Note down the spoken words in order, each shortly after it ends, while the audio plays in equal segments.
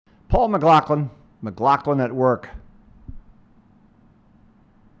Paul McLaughlin, McLaughlin at Work.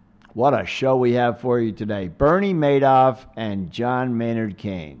 What a show we have for you today. Bernie Madoff and John Maynard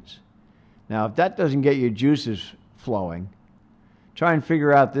Keynes. Now, if that doesn't get your juices flowing, try and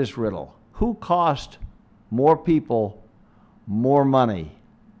figure out this riddle. Who cost more people more money?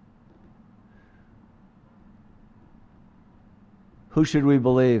 Who should we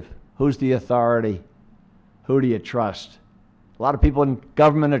believe? Who's the authority? Who do you trust? A lot of people in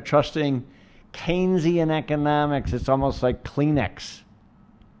government are trusting Keynesian economics. It's almost like Kleenex.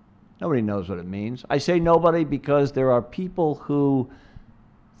 Nobody knows what it means. I say nobody because there are people who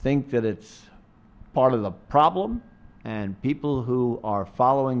think that it's part of the problem and people who are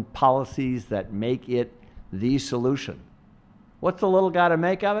following policies that make it the solution. What's the little guy to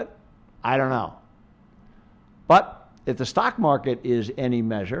make of it? I don't know. But if the stock market is any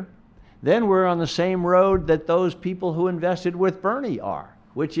measure, then we're on the same road that those people who invested with Bernie are,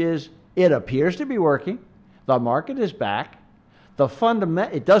 which is it appears to be working. The market is back.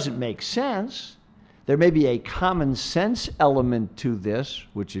 It doesn't make sense. There may be a common sense element to this,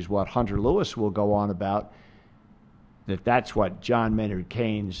 which is what Hunter Lewis will go on about, that's what John Maynard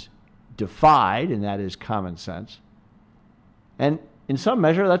Keynes defied, and that is common sense. And in some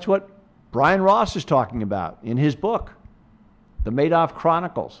measure, that's what Brian Ross is talking about in his book, The Madoff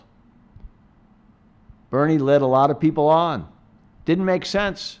Chronicles. Bernie led a lot of people on. Didn't make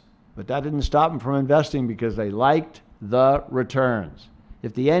sense, but that didn't stop them from investing because they liked the returns.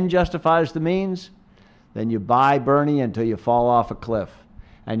 If the end justifies the means, then you buy Bernie until you fall off a cliff.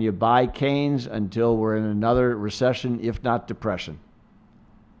 And you buy Keynes until we're in another recession, if not depression.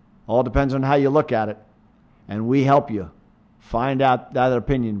 All depends on how you look at it. And we help you find out that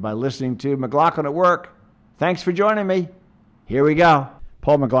opinion by listening to McLaughlin at Work. Thanks for joining me. Here we go.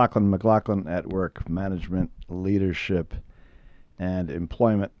 Paul McLaughlin, McLaughlin at Work, Management, Leadership, and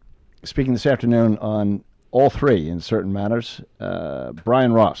Employment. Speaking this afternoon on all three in certain matters.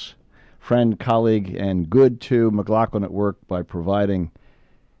 Brian Ross, friend, colleague, and good to McLaughlin at Work by providing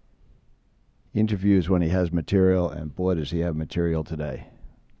interviews when he has material, and boy, does he have material today.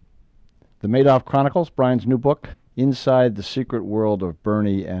 The Madoff Chronicles, Brian's new book, Inside the Secret World of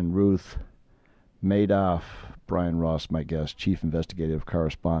Bernie and Ruth Madoff. Brian Ross, my guest, Chief Investigative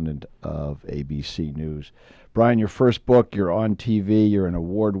Correspondent of ABC News. Brian, your first book, you're on TV, you're an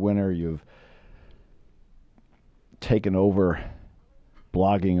award winner, you've taken over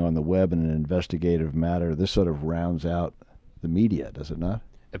blogging on the web in an investigative matter. This sort of rounds out the media, does it not?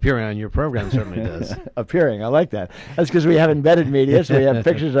 Appearing on your program certainly does. Appearing, I like that. That's because we have embedded media, so we have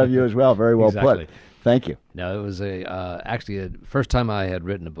pictures of you as well. Very well exactly. Put. Thank you. No, it was actually a first time I had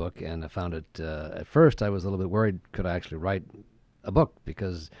written a book, and I found it, at first I was a little bit worried, could I actually write a book?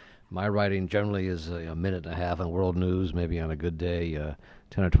 Because my writing generally is a minute and a half on world news, maybe on a good day,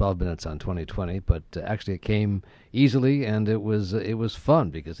 10 or 12 minutes on 2020, but actually it came easily, and it was fun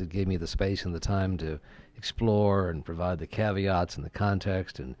because it gave me the space and the time to explore and provide the caveats and the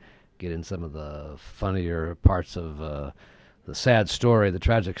context and get in some of the funnier parts of the sad story, the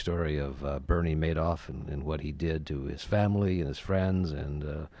tragic story of Bernie Madoff and what he did to his family and his friends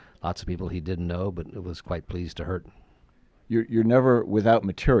and lots of people he didn't know, but it was quite pleased to hurt. You're never without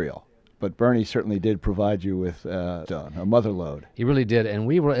material, but Bernie certainly did provide you with a mother lode. He really did, and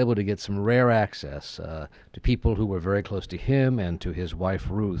we were able to get some rare access to people who were very close to him and to his wife,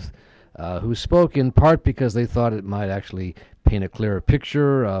 Ruth, who spoke in part because they thought it might actually paint a clearer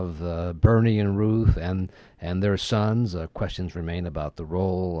picture of Bernie and Ruth and their sons. Questions remain about the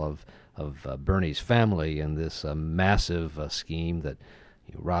role of Bernie's family in this massive scheme that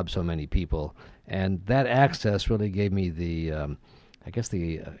robbed so many people. And that access really gave me the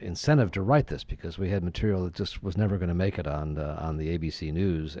incentive to write this, because we had material that just was never going to make it on the ABC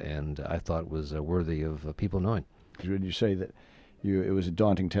News, and I thought was worthy of people knowing. When you say that it was a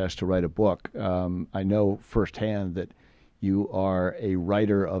daunting task to write a book, I know firsthand that you are a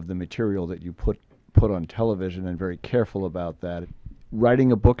writer of the material that you put on television and very careful about that.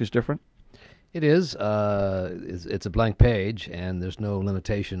 Writing a book is different? It is. It's a blank page, and there's no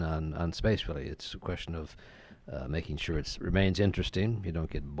limitation on space, really. It's a question of making sure it remains interesting. You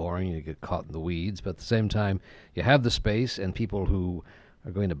don't get boring, you get caught in the weeds, but at the same time, you have the space, and people who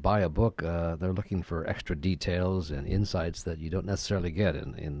are going to buy a book, they're looking for extra details and insights that you don't necessarily get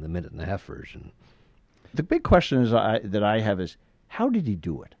in the minute-and-a-half version. The big question that I have is, how did he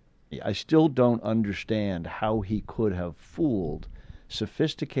do it? I still don't understand how he could have fooled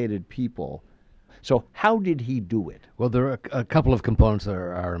sophisticated people. So how did he do it? Well, there are a couple of components that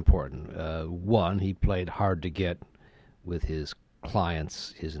are important. One, he played hard to get with his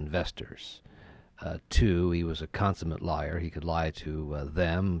clients, his investors. Two, he was a consummate liar. He could lie to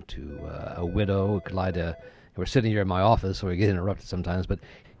them, to a widow, could lie to... We're sitting here in my office, so we get interrupted sometimes, but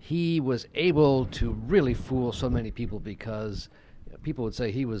he was able to really fool so many people because people would say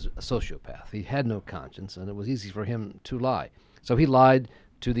he was a sociopath. He had no conscience, and it was easy for him to lie. So he lied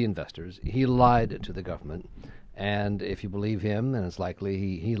to the investors. He lied to the government. And if you believe him, then it's likely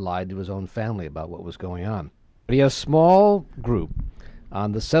he lied to his own family about what was going on. But he had a small group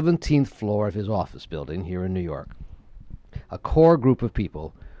on the 17th floor of his office building here in New York, a core group of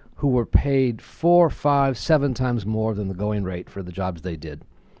people who were paid 4, 5, 7 times more than the going rate for the jobs they did.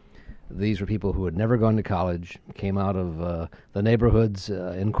 These were people who had never gone to college, came out of the neighborhoods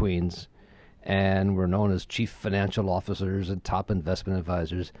in Queens, and were known as chief financial officers and top investment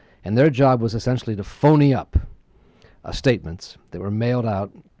advisors. And their job was essentially to phony up statements that were mailed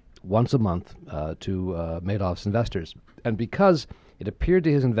out once a month to Madoff's investors. And because it appeared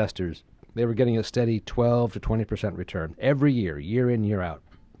to his investors they were getting a steady 12 to 20% return every year, year in, year out,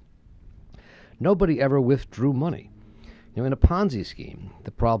 nobody ever withdrew money. You know, in a Ponzi scheme,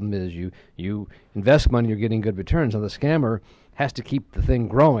 the problem is you invest money, you're getting good returns. Now, the scammer has to keep the thing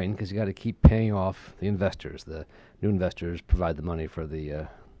growing because you got to keep paying off the investors. The new investors provide the money for the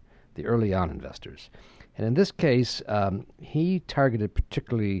early on investors. And in this case, he targeted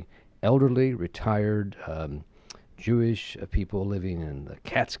particularly elderly, retired Jewish people living in the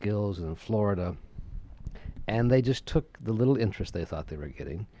Catskills and in Florida. And they just took the little interest they thought they were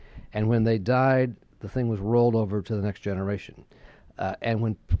getting. And when they died, the thing was rolled over to the next generation. And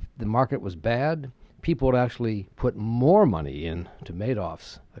when the market was bad, people would actually put more money into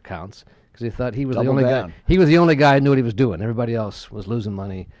Madoff's accounts because they thought he was the only guy. He was the only guy who knew what he was doing. Everybody else was losing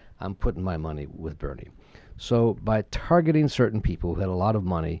money. I'm putting my money with Bernie. So by targeting certain people who had a lot of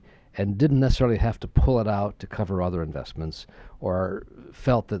money and didn't necessarily have to pull it out to cover other investments or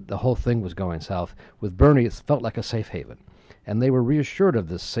felt that the whole thing was going south, with Bernie it felt like a safe haven. And they were reassured of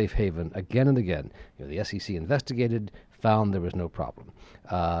this safe haven again and again. You know, the SEC investigated, found there was no problem.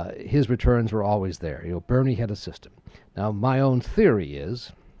 His returns were always there. You know, Bernie had a system. Now, my own theory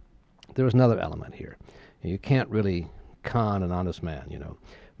is there was another element here. You can't really con an honest man, you know.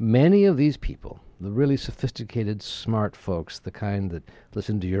 Many of these people, the really sophisticated, smart folks, the kind that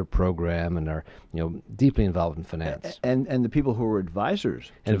listen to your program and are, you know, deeply involved in finance. And the people who were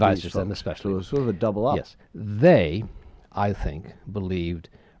advisors. And advisors, them especially. So it was sort of a double up. Yes. They, I think, believed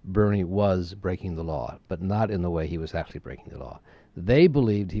Bernie was breaking the law, but not in the way he was actually breaking the law. They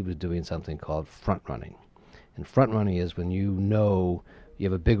believed he was doing something called front running. And front running is when you know you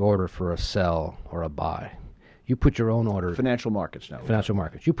have a big order for a sell or a buy. You put your own order. Financial markets now. Financial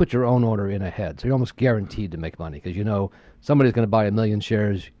markets. You put your own order in ahead. So you're almost guaranteed to make money because you know somebody's going to buy 1 million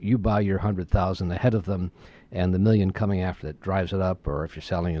shares. You buy your 100,000 ahead of them, and the million coming after that drives it up, or if you're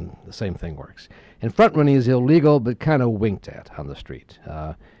selling, and the same thing works. And front running is illegal, but kind of winked at on the street.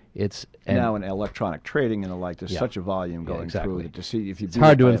 It's now in electronic trading and the like. There's such a volume going through it to see if you. It's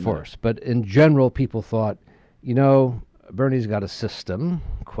hard to enforce, but in general, people thought, you know, Bernie's got a system,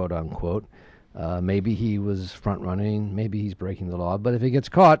 quote unquote. Maybe he was front running, maybe he's breaking the law, but if he gets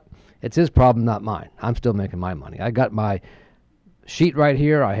caught, it's his problem, not mine. I'm still making my money. I got my sheet right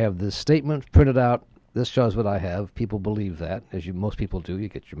here. I have this statement printed out. This shows what I have. People believe that, as most people do. You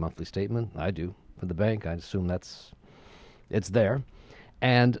get your monthly statement. I do for the bank. I assume it's there.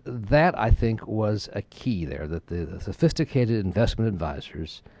 And that, I think, was a key there, that the sophisticated investment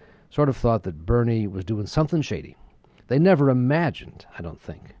advisors sort of thought that Bernie was doing something shady. They never imagined, I don't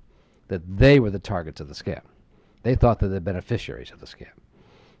think, that they were the targets of the scam. They thought that they're the beneficiaries of the scam.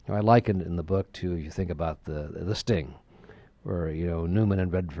 You know, I liken it in the book to, if you think about the Sting, where, you know, Newman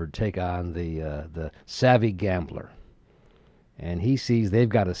and Redford take on the savvy gambler. And he sees they've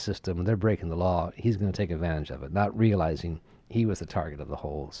got a system and they're breaking the law. He's going to take advantage of it, not realizing he was the target of the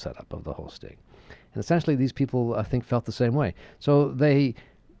whole setup, of the whole sting. And essentially these people, I think, felt the same way. So they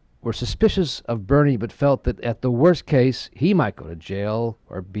were suspicious of Bernie, but felt that at the worst case, he might go to jail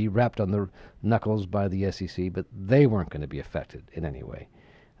or be wrapped on the knuckles by the SEC, but they weren't going to be affected in any way.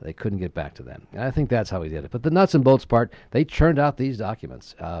 They couldn't get back to them. And I think that's how he did it. But the nuts and bolts part, they churned out these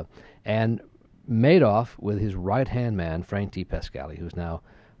documents. And Madoff, with his right-hand man, Frank D. Pasquale, who's now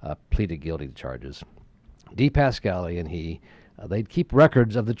pleaded guilty to charges, D. Pasquale and he, they'd keep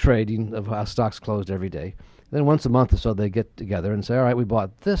records of the trading, of how stocks closed every day. Then once a month or so, they get together and say, all right, we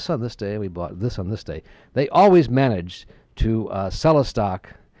bought this on this day, we bought this on this day. They always managed to sell a stock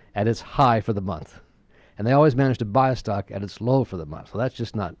at its high for the month. and they always managed to buy a stock at its low for the month. So that's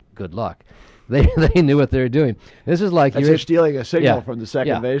just not good luck. They knew what they were doing. This is like You're stealing a signal from the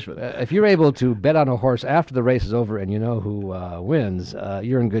second baseman. If you're able to bet on a horse after the race is over and you know who wins,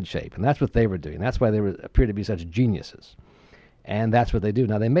 you're in good shape. And that's what they were doing. That's why they appear to be such geniuses. And that's what they do.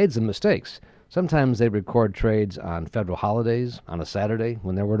 Now, they made some mistakes. Sometimes they record trades on federal holidays, on a Saturday,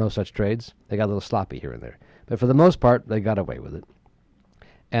 when there were no such trades. They got a little sloppy here and there. But for the most part, they got away with it.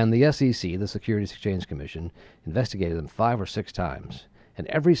 And the SEC, the Securities Exchange Commission, investigated them 5 or 6 times. And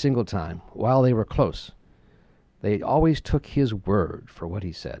every single time, while they were close, they always took his word for what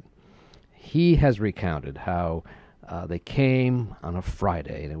he said. He has recounted how they came on a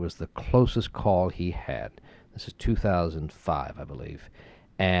Friday, and it was the closest call he had. This is 2005, I believe.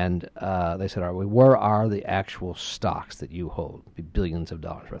 And they said, all right, where are the actual stocks that you hold? Billions of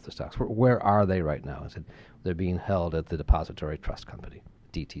dollars worth of stocks. Where are they right now? I said, they're being held at the Depository Trust Company,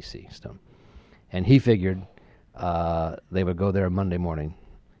 DTC. So, and he figured they would go there Monday morning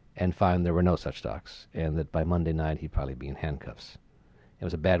and find there were no such stocks, and that by Monday night he'd probably be in handcuffs. It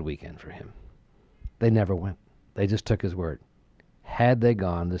was a bad weekend for him. They never went. They just took his word. Had they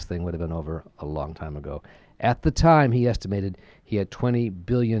gone, this thing would have been over a long time ago. At the time, he estimated he had $20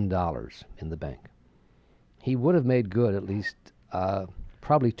 billion in the bank. He would have made good at least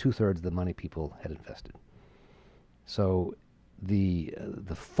probably 2/3 of the money people had invested. So the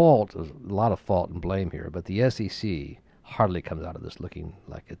fault, there's a lot of fault and blame here, but the SEC hardly comes out of this looking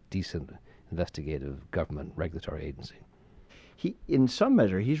like a decent investigative government regulatory agency. He, in some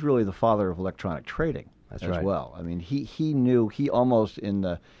measure, he's really the father of electronic trading. That's as right. well. I mean, he knew, he almost in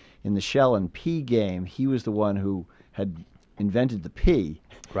the shell and P game, he was the one who had invented the P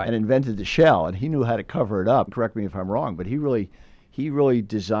and invented the shell, and he knew how to cover it up. Correct me if I'm wrong, but he really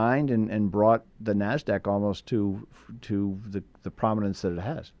designed and brought the NASDAQ almost to the prominence that it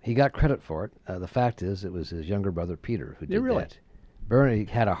has. He got credit for it. The fact is, it was his younger brother Peter who did really? that. Bernie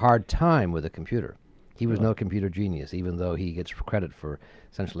had a hard time with a computer. He was no computer genius, even though he gets credit for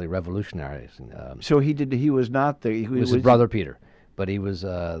essentially revolutionizing. So he was not the... He was his brother Peter, but he was,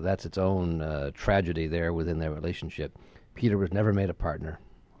 that's its own tragedy there within their relationship. Peter was never made a partner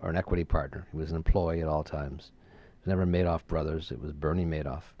or an equity partner. He was an employee at all times. It was never Madoff brothers. It was Bernie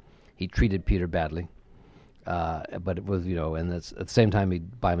Madoff. He treated Peter badly, but it was, and at the same time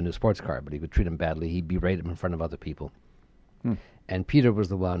he'd buy him a new sports car, but he would treat him badly. He'd berate him in front of other people. And Peter was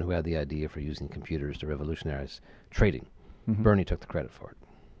the one who had the idea for using computers to revolutionize trading. Bernie took the credit for it.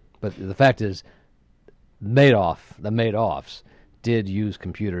 But the fact is, the Madoffs did use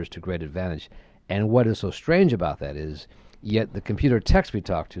computers to great advantage. And what is so strange about that is, yet the computer techs we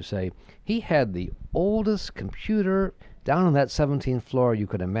talked to say, he had the oldest computer down on that 17th floor you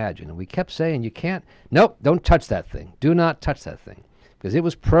could imagine. And we kept saying, don't touch that thing. Do not touch that thing. Because it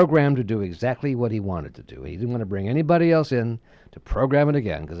was programmed to do exactly what he wanted to do. He didn't want to bring anybody else in to program it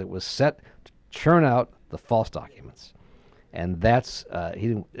again, because it was set to churn out the false documents. And that's,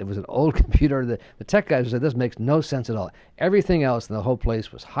 it was an old computer. The tech guys said, this makes no sense at all. Everything else in the whole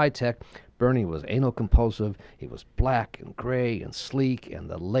place was high-tech. Bernie was anal compulsive. He was black and gray and sleek and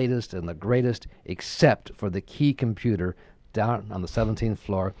the latest and the greatest, except for the key computer down on the 17th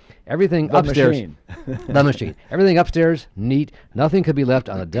floor. Everything upstairs. Machine. The machine. Everything upstairs, neat. Nothing could be left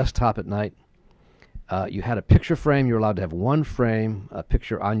on the desktop at night. You had a picture frame. You were allowed to have one frame, a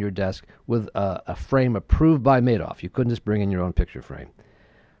picture on your desk, with a frame approved by Madoff. You couldn't just bring in your own picture frame.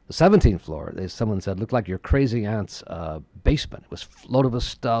 The 17th floor, someone said, looked like your crazy aunt's basement. It was loaded with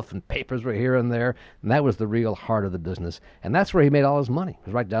stuff, and papers were here and there, and that was the real heart of the business. And that's where he made all his money. It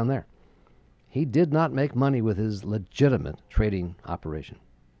was right down there. He did not make money with his legitimate trading operation.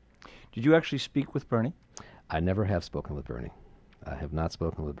 Did you actually speak with Bernie? I never have spoken with Bernie. I have not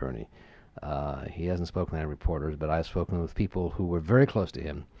spoken with Bernie. He hasn't spoken to any reporters, but I've spoken with people who were very close to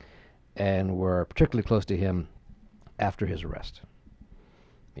him and were particularly close to him after his arrest.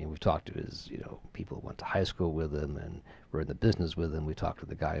 I mean, we've talked to his, people who went to high school with him and were in the business with him. We talked to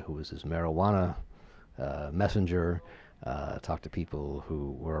the guy who was his marijuana messenger, talked to people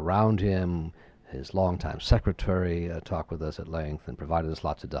who were around him, his longtime secretary talked with us at length and provided us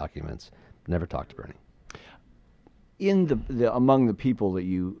lots of documents. Never talked to Bernie. In among the people that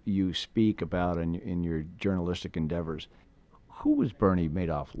you speak about in your journalistic endeavors, who was Bernie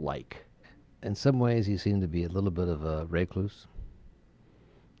Madoff like? In some ways, he seemed to be a little bit of a recluse.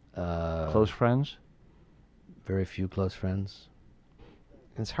 Close friends? Very few close friends.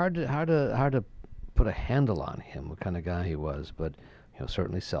 It's hard to put a handle on him, what kind of guy he was, but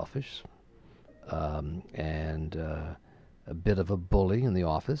certainly selfish, and a bit of a bully in the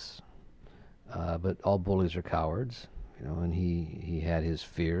office. But all bullies are cowards, and he had his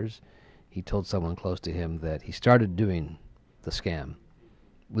fears. he told someone close to him that he started doing the scam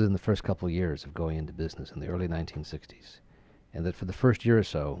within the first couple of years of going into business in the early 1960s, and that for the first year or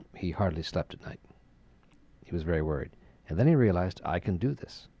so, he hardly slept at night. He was very worried. And then he realized, I can do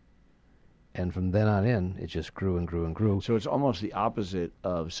this. And from then on in, it just grew and grew and grew. So it's almost the opposite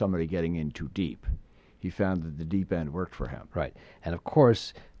of somebody getting in too deep. He found that the deep end worked for him. Right. And of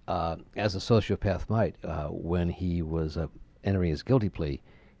course, as a sociopath might, when he was entering his guilty plea,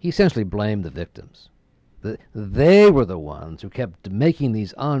 he essentially blamed the victims. They were the ones who kept making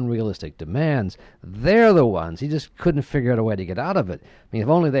these unrealistic demands. They're the ones. He just couldn't figure out a way to get out of it. I mean, if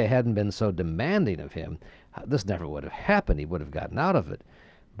only they hadn't been so demanding of him, this never would have happened. He would have gotten out of it.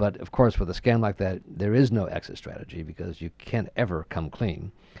 But, of course, with a scam like that, there is no exit strategy because you can't ever come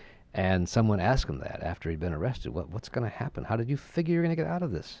clean. And someone asked him that after he'd been arrested. What's going to happen? How did you figure you're going to get out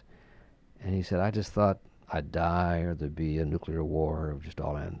of this? And he said, I just thought I'd die or there'd be a nuclear war or just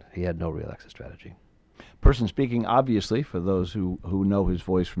all end. He had no real exit strategy. Person speaking, obviously, for those who know his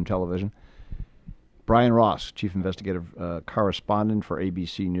voice from television, Brian Ross, Chief Investigative Correspondent for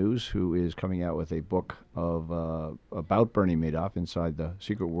ABC News, who is coming out with a book about Bernie Madoff, Inside the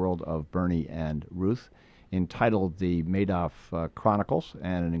Secret World of Bernie and Ruth, entitled The Madoff Chronicles,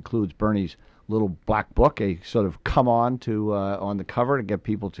 and it includes Bernie's little black book, a sort of come on to on the cover to get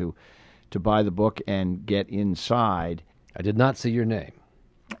people to buy the book and get inside. I did not see your name.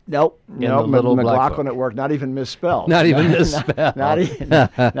 Nope. McLaughlin book. At work, not even misspelled. Not even misspelled.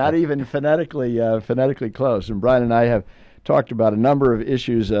 not even phonetically close. And Brian and I have talked about a number of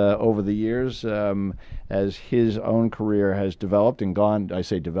issues over the years as his own career has developed and gone. I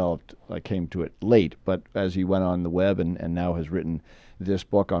say developed, I came to it late, but as he went on the web and now has written this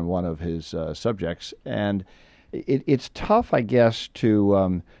book on one of his subjects. And it's tough, I guess,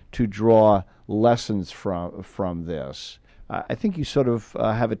 to draw lessons from this. I think you sort of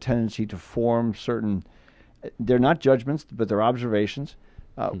have a tendency to form certain, they're not judgments, but they're observations.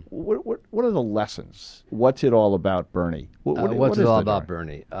 What are the lessons? What's it all about, Bernie? What's it all about,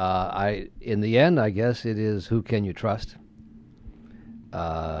 Bernie? In the end, I guess it is who can you trust?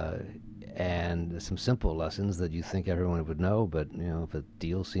 And some simple lessons that you think everyone would know, but if a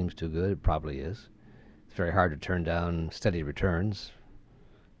deal seems too good, it probably is. It's very hard to turn down steady returns.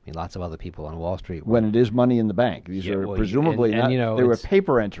 I mean, lots of other people on Wall Street. When it is money in the bank. These are presumably they were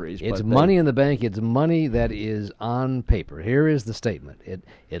paper entries. It's money in the bank. It's money that is on paper. Here is the statement.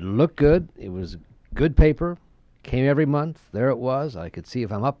 It looked good. It was good paper. Came every month. There it was. I could see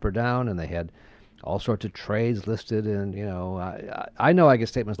if I'm up or down, and they had all sorts of trades listed. And, I know I get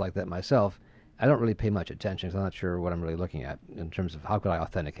statements like that myself. I don't really pay much attention because I'm not sure what I'm really looking at in terms of how could I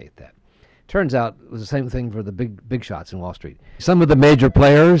authenticate that. Turns out it was the same thing for the big shots in Wall Street. Some of the major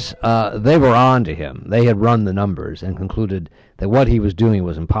players, they were on to him. They had run the numbers and concluded that what he was doing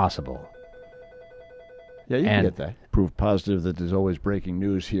was impossible. Yeah, you can get that. Proof positive that there's always breaking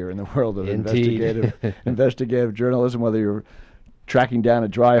news here in the world of Indeed. investigative journalism, whether you're tracking down a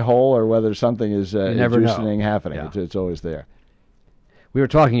dry hole or whether something is interesting happening. Yeah. It's always there. We were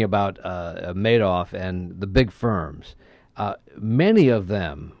talking about Madoff and the big firms. Many of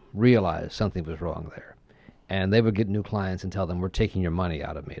them realized something was wrong there, and they would get new clients and tell them, we're taking your money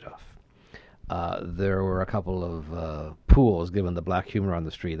out of Madoff. There were a couple of pools, given the black humor on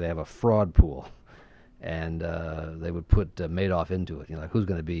the street. They have a fraud pool, and they would put Madoff into it. Like who's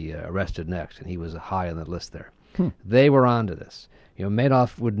going to be arrested next, and he was high on the list there. They were onto this.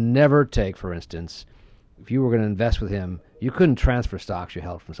 Madoff would never take, for instance, if you were going to invest with him, you couldn't transfer stocks you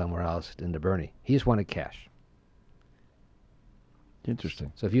held from somewhere else into Bernie. He just wanted cash.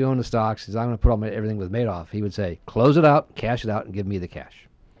 Interesting. So if you own the stocks, I'm going to put everything with Madoff. He would say, close it out, cash it out, and give me the cash.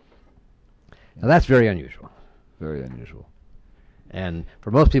 Now that's very unusual. Very unusual. And for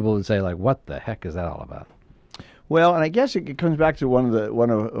most people, would say, like, what the heck is that all about? Well, and I guess it comes back to one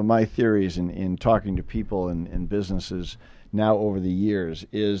of my theories in talking to people in businesses now over the years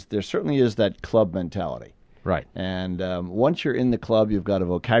is there certainly is that club mentality. Right. And once you're in the club, you've got a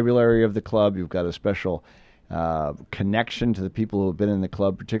vocabulary of the club, you've got a special connection to the people who have been in the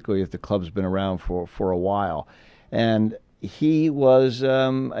club, particularly if the club's been around for a while. And he was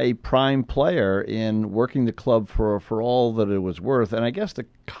a prime player in working the club for all that it was worth. And I guess the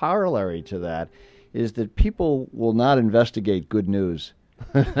corollary to that is that people will not investigate good news.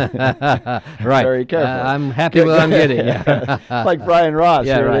 Right. Very carefully. I'm happy with what I'm getting. Yeah. Like Brian Ross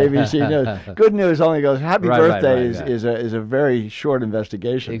Yeah, here right. at ABC News. Good news only goes, happy Right, birthday right, is a very short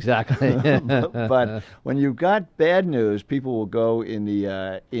investigation. Exactly. But when you've got bad news, people will go in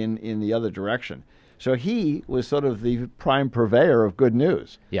the other direction. So he was sort of the prime purveyor of good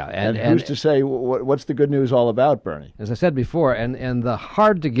news. Yeah, and who's to say what's the good news all about, Bernie? As I said before, and the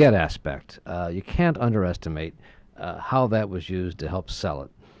hard to get aspect, you can't underestimate how that was used to help sell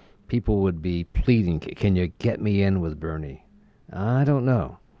it. People would be pleading, "Can you get me in with Bernie?" I don't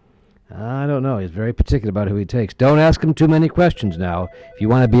know. He's very particular about who he takes. Don't ask him too many questions now. If you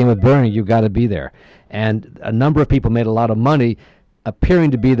want to be in with Bernie, you've got to be there. And a number of people made a lot of money appearing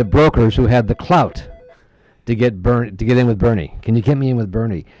to be the brokers who had the clout to get in with Bernie. Can you get me in with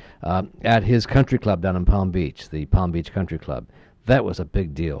Bernie? At his country club down in Palm Beach, the Palm Beach Country Club. That was a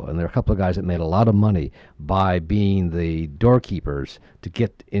big deal. And there are a couple of guys that made a lot of money by being the doorkeepers to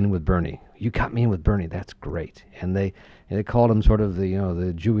get in with Bernie. You got me in with Bernie. That's great. And they called him sort of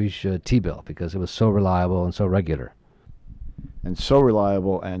the Jewish T-bill because it was so reliable and so regular. And so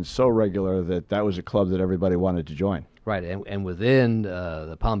reliable and so regular that was a club that everybody wanted to join. Right, and within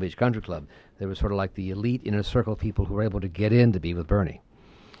the Palm Beach Country Club, there was sort of like the elite inner circle of people who were able to get in to be with Bernie.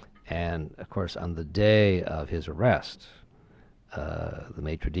 And, of course, on the day of his arrest, the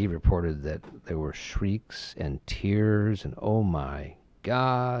maitre d' reported that there were shrieks and tears and, oh, my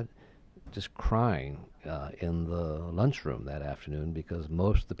God, just crying in the lunchroom that afternoon because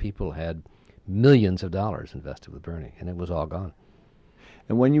most of the people had millions of dollars invested with Bernie, and it was all gone.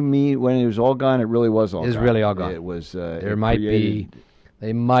 And when you mean when it was all gone, it really was all gone. It was really all gone. It was.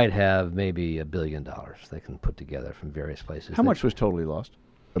 They might have maybe $1 billion they can put together from various places. How much was totally lost?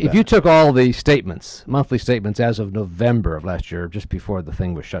 If you took all the statements, monthly statements as of November of last year, just before the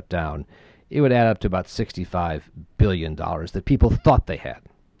thing was shut down, it would add up to about $65 billion that people thought they had.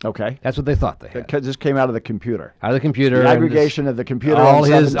 Okay. That's what they thought they had. This came out of the computer. Out of the computer. The aggregation of the computer. All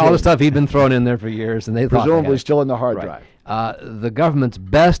the stuff he'd been thrown in there for years, and they presumably still in the hard drive. The government's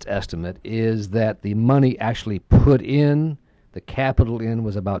best estimate is that the money actually put in, the capital in,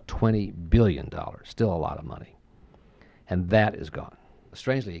 was about $20 billion. Still a lot of money. And that is gone.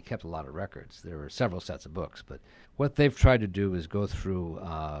 Strangely, he kept a lot of records. There were several sets of books, but what they've tried to do is go through,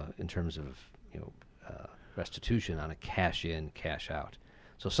 in terms of restitution, on a cash in, cash out.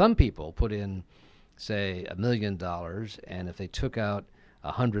 So some people put in, say, $1 million, and if they took out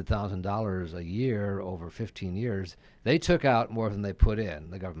 $100,000 a year over 15 years, they took out more than they put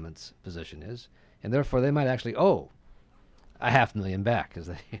in, the government's position is, and therefore they might actually owe $500,000 back, as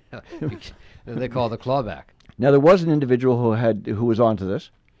they call the clawback. Now, there was an individual who was onto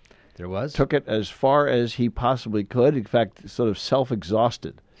this. There was? Took it as far as he possibly could. In fact, sort of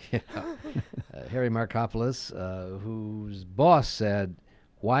self-exhausted. Yeah. Harry Markopolos, whose boss said,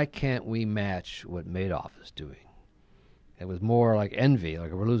 "Why can't we match what Madoff is doing?" It was more like envy,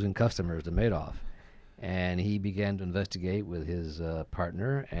 like we're losing customers to Madoff. And he began to investigate with his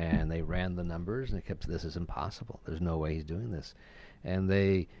partner, and they ran the numbers, and this is impossible. There's no way he's doing this. And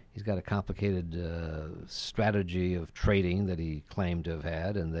he's got a complicated strategy of trading that he claimed to have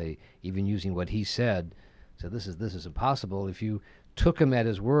had, and they, even using what he said this is impossible. If you took him at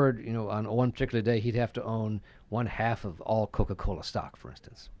his word, on one particular day, he'd have to own 1/2 of all Coca-Cola stock, for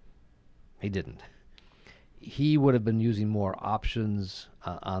instance. He didn't. He would have been using more options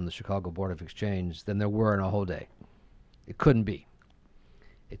on the Chicago Board of Exchange than there were in a whole day. It couldn't be.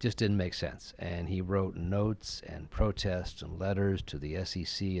 It just didn't make sense. And he wrote notes and protests and letters to the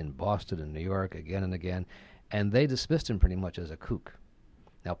SEC in Boston and New York again and again, and they dismissed him pretty much as a kook.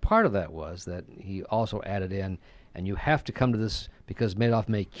 Now, part of that was that he also added in, and you have to come to this because Madoff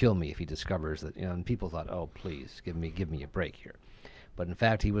may kill me if he discovers that, and people thought, oh, please, give me a break here. But in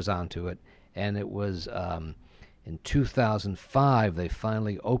fact, he was onto it, and it was in 2005 they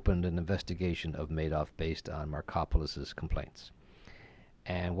finally opened an investigation of Madoff based on Markopolos' complaints.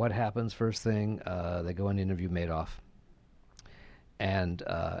 And what happens first thing? They go and interview Madoff, and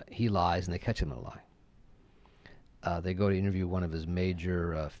he lies, and they catch him in a lie. They go to interview one of his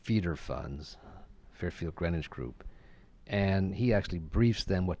major feeder funds, Fairfield Greenwich Group, and he actually briefs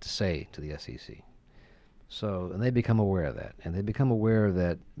them what to say to the SEC. And they become aware of that, and they become aware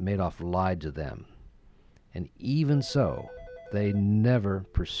that Madoff lied to them. And even so, they never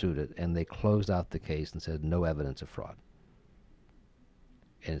pursued it, and they closed out the case and said no evidence of fraud.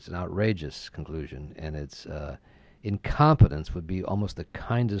 And it's an outrageous conclusion, and it's incompetence would be almost the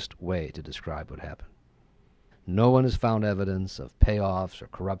kindest way to describe what happened. No one has found evidence of payoffs or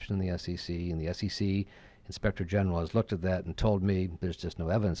corruption in the SEC, and the SEC Inspector General has looked at that and told me there's just no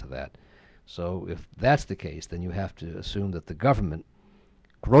evidence of that. So if that's the case, then you have to assume that the government,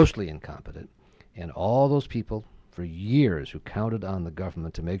 grossly incompetent, and all those people for years who counted on the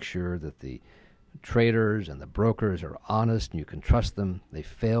government to make sure that the traders and the brokers are honest and you can trust them, they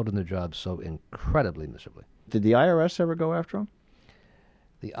failed in their job so incredibly miserably. Did the IRS ever go after him?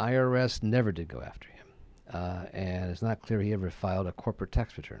 The IRS never did go after him, and it's not clear he ever filed a corporate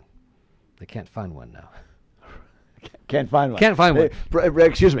tax return. They can't find one now. Can't find one. Can't find one.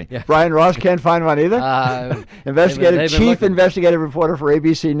 Excuse me. Yeah. Brian Ross can't find one either? Chief investigative reporter for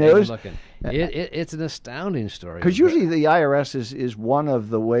ABC News. It's an astounding story. Because usually the IRS is one of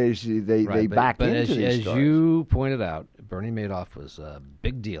the ways they back into these stories. As you pointed out, Bernie Madoff was a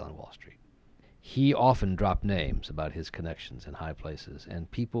big deal on Wall Street. He often dropped names about his connections in high places,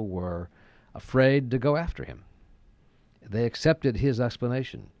 and people were afraid to go after him. They accepted his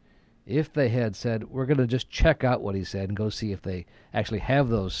explanation. If they had said, we're going to just check out what he said and go see if they actually have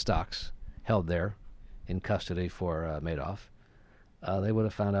those stocks held there in custody for Madoff, they would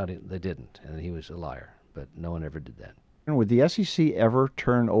have found out they didn't, and he was a liar. But no one ever did that. And would the SEC ever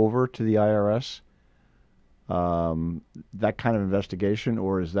turn over to the IRS that kind of investigation,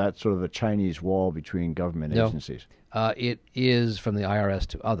 or is that sort of a Chinese wall between government agencies? It is from the IRS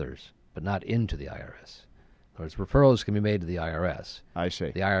to others, but not into the IRS. In other words, referrals can be made to the IRS. I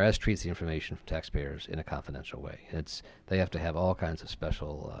see. The IRS treats the information from taxpayers in a confidential way. They have to have all kinds of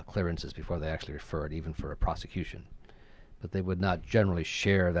special clearances before they actually refer it, even for a prosecution. But they would not generally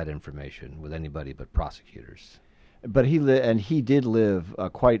share that information with anybody but prosecutors. But he did live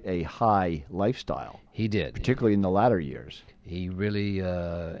quite a high lifestyle. He did, particularly in the latter years. He really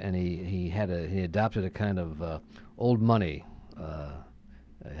he adopted a kind of old money.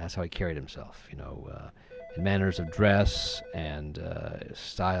 That's how he carried himself, in manners of dress and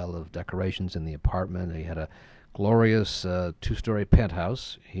style of decorations in the apartment. He had a glorious two-story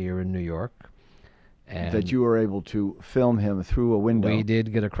penthouse here in New York. And that you were able to film him through a window. We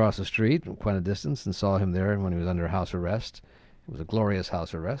did get across the street quite a distance and saw him there when he was under house arrest. It was a glorious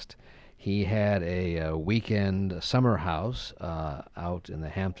house arrest. He had a weekend summer house out in the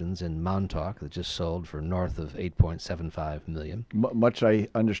Hamptons in Montauk that just sold for north of $8.75 million. Much I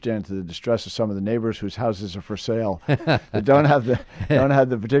understand to the distress of some of the neighbors whose houses are for sale that don't have the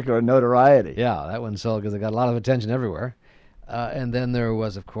particular notoriety. Yeah, that one sold because it got a lot of attention everywhere. And then there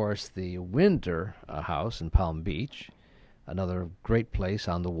was, of course, the Winter House in Palm Beach, another great place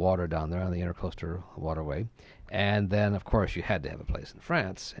on the water down there on the Intercoastal Waterway. And then, of course, you had to have a place in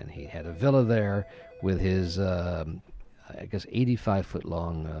France, and he had a villa there with his,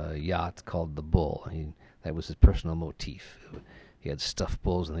 85-foot-long yacht called the Bull. That was his personal motif. He had stuffed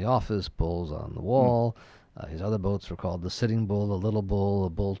bulls in the office, bulls on the wall. His other boats were called the Sitting Bull, the Little Bull, the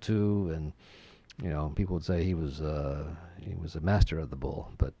Bull II, and people would say he was a master of the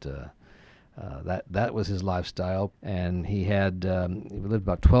bull, but that was his lifestyle. And he lived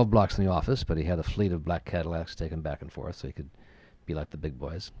about 12 blocks in the office, but he had a fleet of black Cadillacs taken back and forth, so he could be like the big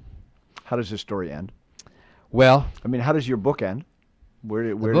boys. How does this story end? Well, how does your book end?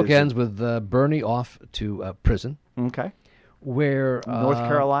 The book ends with Bernie off to prison. Okay. Where North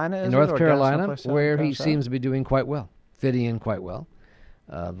Carolina? In North Carolina, where he seems to be doing quite well, fitting in quite well.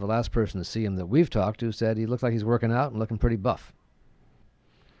 The last person to see him that we've talked to said he looked like he's working out and looking pretty buff.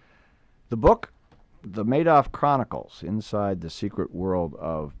 The book, The Madoff Chronicles, Inside the Secret World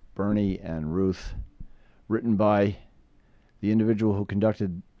of Bernie and Ruth, written by the individual who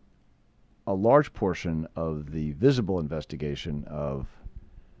conducted a large portion of the visible investigation of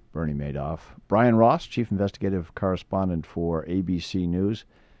Bernie Madoff, Brian Ross, Chief Investigative Correspondent for ABC News.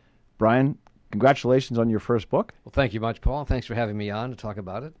 Brian, congratulations on your first book. Well, thank you much, Paul. Thanks for having me on to talk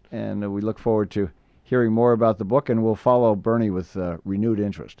about it. And we look forward to hearing more about the book, and we'll follow Bernie with renewed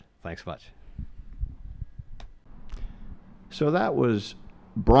interest. Thanks much. So that was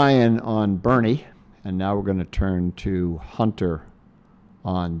Brian on Bernie, and now we're going to turn to Hunter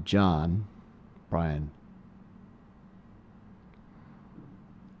on John. Brian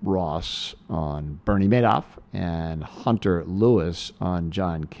Ross on Bernie Madoff, and Hunter Lewis on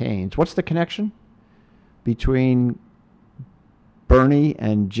John Keynes. What's the connection between Bernie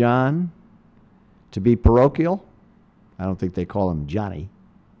and John? To be parochial? I don't think they call him Johnny.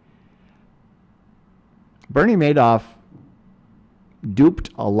 Bernie Madoff duped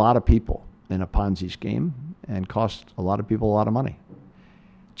a lot of people in a Ponzi scheme and cost a lot of people a lot of money.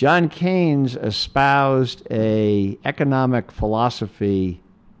 John Keynes espoused an economic philosophy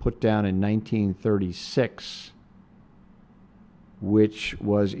put down in 1936, which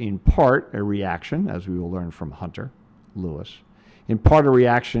was in part a reaction, as we will learn from Hunter Lewis, in part a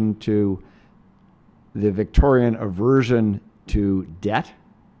reaction to the Victorian aversion to debt,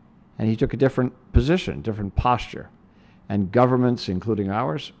 and he took a different position, different posture. And governments, including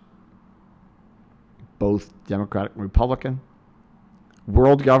ours, both Democratic and Republican,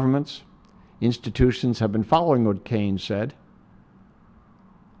 world governments, institutions have been following what Keynes said,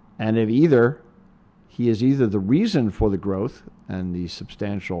 and he is either the reason for the growth and the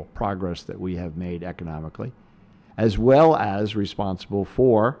substantial progress that we have made economically, as well as responsible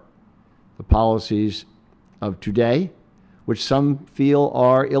for the policies of today, which some feel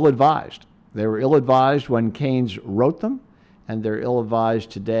are ill-advised. They were ill-advised when Keynes wrote them, and they're ill-advised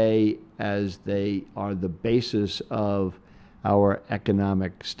today as they are the basis of our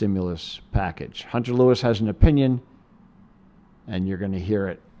economic stimulus package. Hunter Lewis has an opinion, and you're going to hear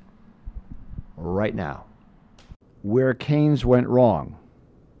it right now. Where Keynes went wrong,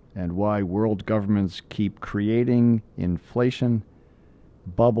 and why world governments keep creating inflation,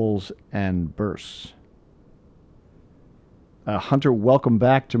 bubbles, and bursts. Hunter, welcome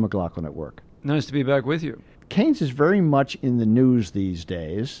back to McLaughlin at Work. Nice to be back with you. Keynes is very much in the news these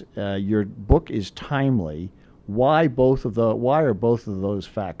days. Your book is timely. Why are both of those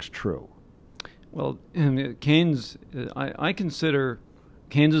facts true? Well, Keynes, I consider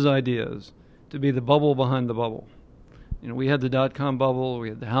Keynes's ideas to be the bubble behind the bubble. You know, we had the dot-com bubble, we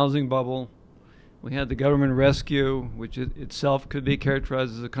had the housing bubble, we had the government rescue, which itself could be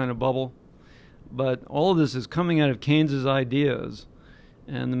characterized as a kind of bubble. But all of this is coming out of Keynes's ideas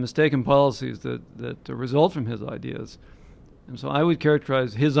and the mistaken policies that result from his ideas. And so I would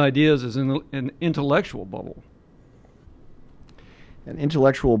characterize his ideas as an intellectual bubble. An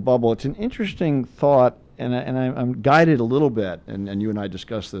intellectual bubble. It's an interesting thought, and I'm guided a little bit, and you and I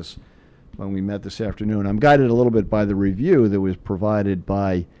discussed this when we met this afternoon. I'm guided a little bit by the review that was provided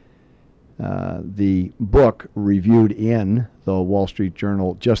by the book reviewed in the Wall Street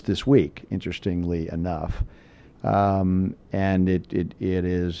Journal just this week, interestingly enough. And it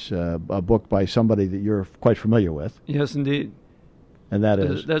is a book by somebody that you're quite familiar with. Yes, indeed. And that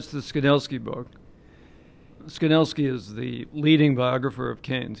is? That's the Skidelsky book. Skidelsky is the leading biographer of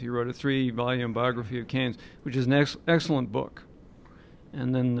Keynes. He wrote a 3-volume biography of Keynes, which is an excellent book.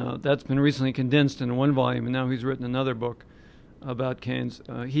 And then that's been recently condensed in 1 volume, and now he's written another book about Keynes.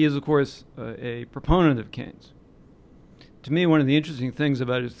 He is, of course, a proponent of Keynes. To me, one of the interesting things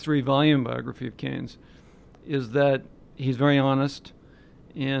about his 3-volume biography of Keynes is that he's very honest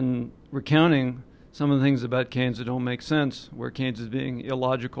in recounting some of the things about Keynes that don't make sense, where Keynes is being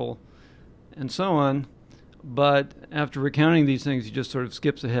illogical and so on. But after recounting these things, he just sort of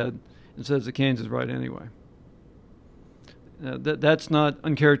skips ahead and says that Keynes is right anyway. That's not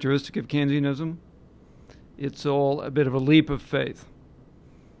uncharacteristic of Keynesianism. It's all a bit of a leap of faith.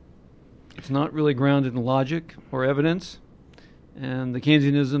 It's not really grounded in logic or evidence. And the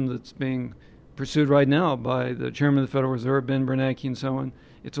Keynesianism that's being pursued right now by the chairman of the Federal Reserve, Ben Bernanke, and so on,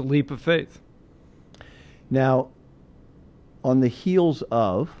 it's a leap of faith. Now, on the heels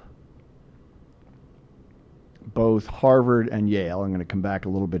of both Harvard and Yale, I'm going to come back a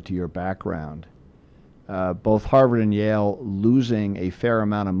little bit to your background, both Harvard and Yale losing a fair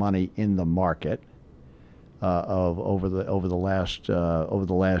amount of money in the market over the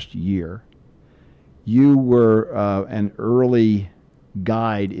last year. You were an early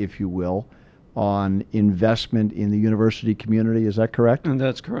guide, if you will, on investment in the university community. Is that correct? And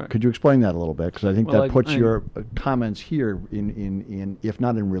that's correct. Could you explain that a little bit? Because I think that puts your comments here in, if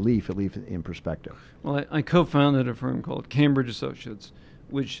not in relief, at least in perspective. Well, I co-founded a firm called Cambridge Associates,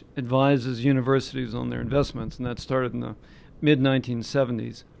 which advises universities on their investments, and that started in the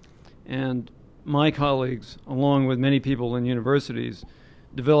mid-1970s. And my colleagues, along with many people in universities,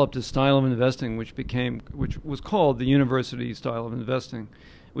 developed a style of investing which was called the university style of investing,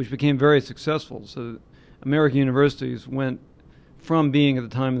 which became very successful. So American universities went from being, at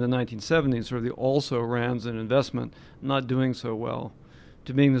the time in the 1970s, sort of the also-rans in investment, not doing so well,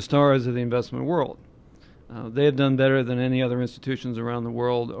 to being the stars of the investment world. They have done better than any other institutions around the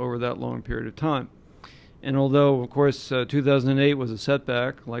world over that long period of time. And although, of course, 2008 was a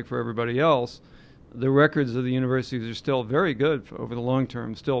setback, like for everybody else, the records of the universities are still very good over the long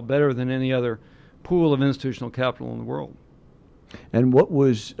term, still better than any other pool of institutional capital in the world. And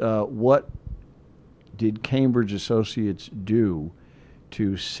what did Cambridge Associates do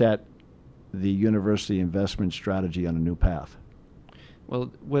to set the university investment strategy on a new path?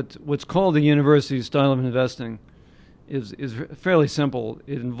 Well, what's called the university style of investing is fairly simple.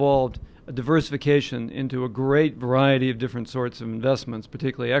 It involved a diversification into a great variety of different sorts of investments,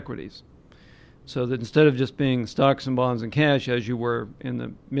 particularly equities. So that instead of just being stocks and bonds and cash, as you were in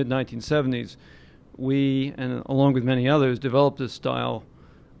the mid-1970s, we, and along with many others, developed this style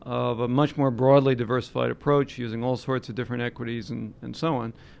of a much more broadly diversified approach using all sorts of different equities and so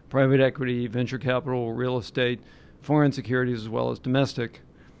on. Private equity, venture capital, real estate, foreign securities as well as domestic.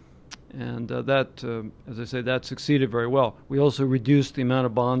 And that, as I say, that succeeded very well. We also reduced the amount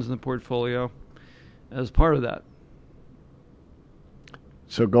of bonds in the portfolio as part of that.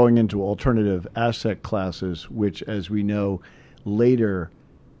 So going into alternative asset classes, which, as we know, later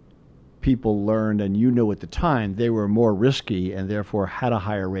people learned, and you knew at the time, they were more risky and therefore had a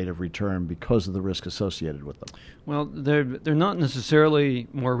higher rate of return because of the risk associated with them? Well, they're not necessarily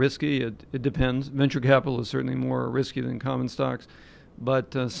more risky. It depends. Venture capital is certainly more risky than common stocks,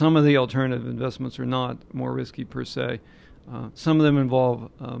 but some of the alternative investments are not more risky per se. Some of them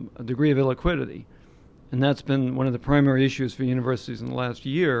involve a degree of illiquidity, and that's been one of the primary issues for universities in the last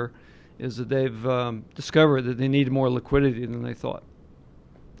year, is that they've discovered that they need more liquidity than they thought.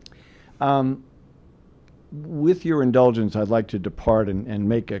 With your indulgence, I'd like to depart and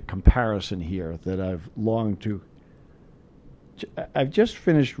make a comparison here that I've longed to. I've just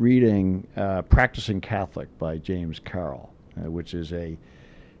finished reading Practicing Catholic by James Carroll, which is a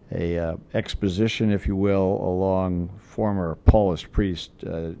exposition, if you will, along former Paulist priest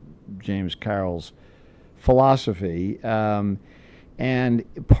James Carroll's philosophy. And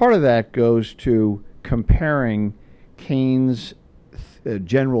part of that goes to comparing Keynes'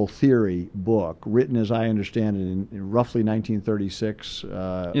 general theory book, written, as I understand it, in roughly 1936.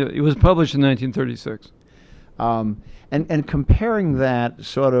 Yeah, it was published in 1936. And comparing that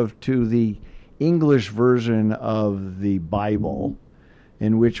sort of to the English version of the Bible,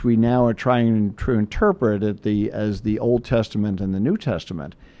 in which we now are trying to interpret it as the Old Testament and the New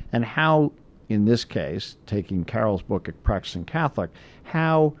Testament, and how, in this case, taking Carroll's book, Practicing Catholic,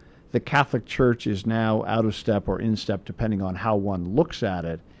 how the Catholic Church is now out of step or in step, depending on how one looks at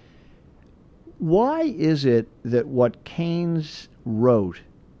it. Why is it that what Keynes wrote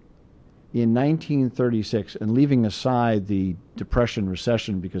in 1936, and leaving aside the Depression,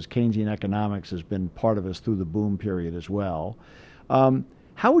 recession, because Keynesian economics has been part of us through the boom period as well,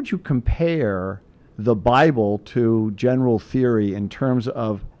 how would you compare the Bible to general theory in terms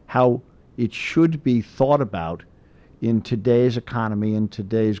of how it should be thought about in today's economy, in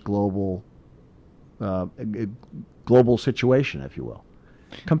today's global situation, if you will?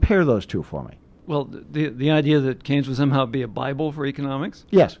 Compare those two for me. Well, the idea that Keynes would somehow be a Bible for economics?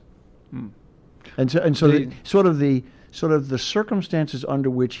 Yes. And so the circumstances under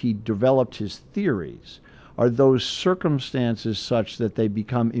which he developed his theories are those circumstances such that they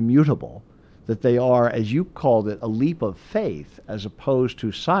become immutable, that they are, as you called it, a leap of faith as opposed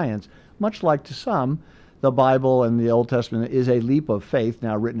to science, much like to some, the Bible and the Old Testament is a leap of faith,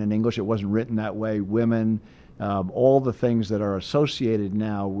 now written in English. It wasn't written that way. Women, all the things that are associated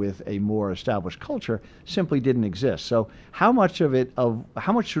now with a more established culture simply didn't exist. So how much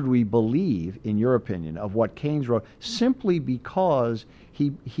should we believe, in your opinion, of what Keynes wrote, simply because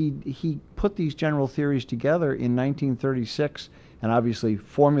he put these general theories together in 1936 and obviously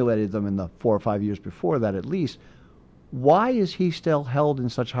formulated them in the 4 or 5 years before that at least? Why is he still held in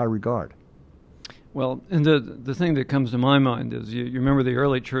such high regard? Well, and the thing that comes to my mind is you remember the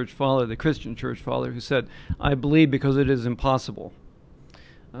early church father, the Christian church father, who said, "I believe because it is impossible."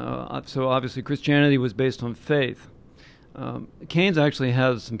 So obviously Christianity was based on faith. Keynes actually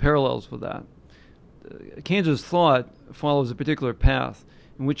has some parallels with that. Keynes's thought follows a particular path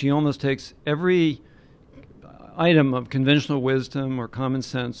in which he almost takes every item of conventional wisdom or common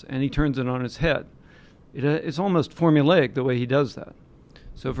sense and he turns it on its head. It's almost formulaic the way he does that.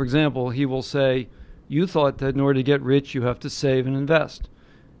 So, for example, he will say, you thought that in order to get rich, you have to save and invest.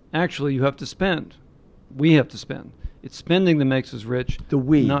 Actually, you have to spend. We have to spend. It's spending that makes us rich. The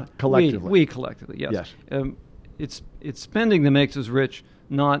we, not collectively. We collectively, yes. It's spending that makes us rich,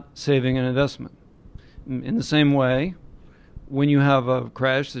 not saving and investment. In the same way, when you have a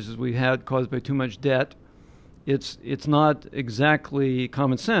crash, such as we had caused by too much debt, it's not exactly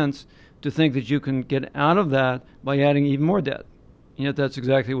common sense to think that you can get out of that by adding even more debt. And yet that's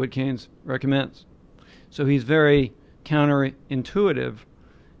exactly what Keynes recommends. So he's very counterintuitive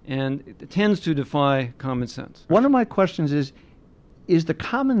and it tends to defy common sense. One of my questions is the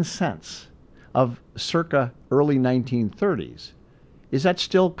common sense of circa early 1930s, is that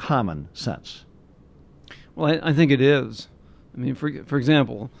still common sense? Well, I think it is. I mean, for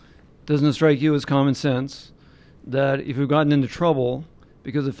example, doesn't it strike you as common sense that if you've gotten into trouble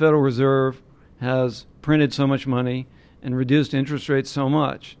because the Federal Reserve has printed so much money and reduced interest rates so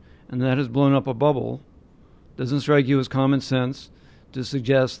much, and that has blown up a bubble, doesn't it strike you as common sense to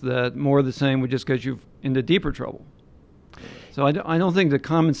suggest that more of the same would just get you into deeper trouble? So I don't think that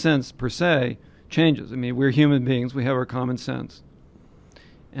common sense per se changes. I mean, we're human beings. We have our common sense.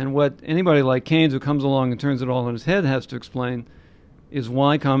 And what anybody like Keynes, who comes along and turns it all on his head, has to explain is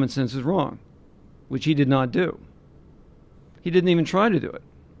why common sense is wrong, which he did not do. He didn't even try to do it.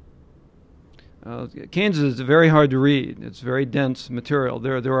 Keynes is very hard to read. It's very dense material.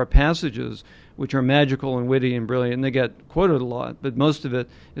 There are passages which are magical and witty and brilliant, and they get quoted a lot, but most of it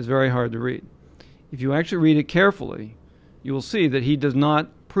is very hard to read. If you actually read it carefully, you will see that he does not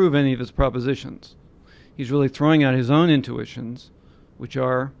prove any of his propositions. He's really throwing out his own intuitions, which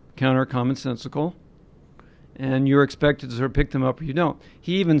are counter-commonsensical, and you're expected to sort of pick them up or you don't.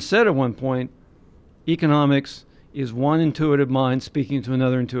 He even said at one point, economics is one intuitive mind speaking to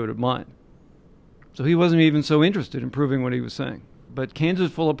another intuitive mind. So he wasn't even so interested in proving what he was saying. But Keynes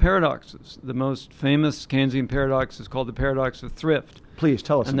is full of paradoxes. The most famous Keynesian paradox is called the paradox of thrift. Please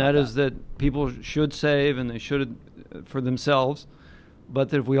tell us and about that is that people should save, and they should for themselves, but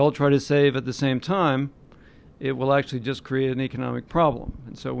that if we all try to save at the same time, it will actually just create an economic problem.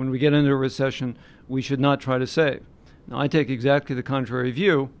 And so when we get into a recession, we should not try to save. Now, I take exactly the contrary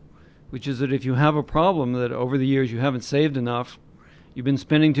view, which is that if you have a problem that over the years you haven't saved enough, you've been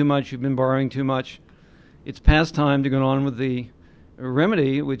spending too much, you've been borrowing too much, it's past time to go on with the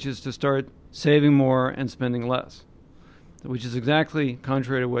remedy, which is to start saving more and spending less, which is exactly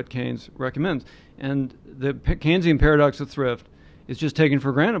contrary to what Keynes recommends. And the Keynesian paradox of thrift is just taken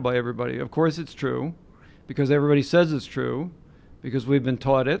for granted by everybody. Of course it's true, because everybody says it's true, because we've been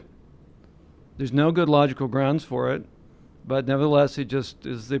taught it. There's no good logical grounds for it, but nevertheless it just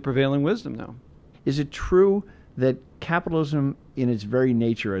is the prevailing wisdom now. Is it true that capitalism in its very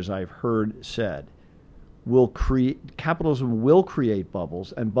nature, as I've heard said, capitalism will create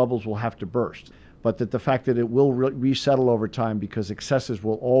bubbles, and bubbles will have to burst, but that the fact that it will resettle over time because excesses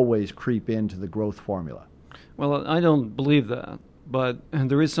will always creep into the growth formula? Well, I don't believe that, but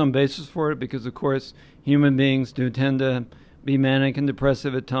there is some basis for it because, of course, human beings do tend to be manic and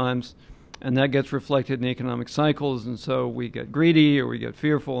depressive at times, and that gets reflected in economic cycles, and so we get greedy or we get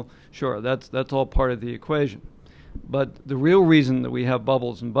fearful. Sure, that's all part of the equation. But the real reason that we have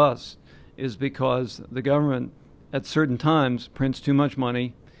bubbles and busts is because the government at certain times prints too much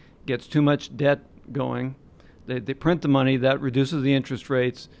money, gets too much debt going. They print the money, that reduces the interest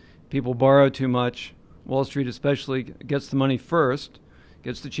rates. People borrow too much. Wall Street especially gets the money first,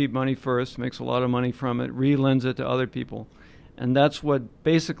 gets the cheap money first, makes a lot of money from it, re-lends it to other people. And that's what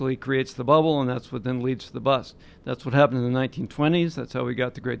basically creates the bubble, and that's what then leads to the bust. That's what happened in the 1920s. That's how we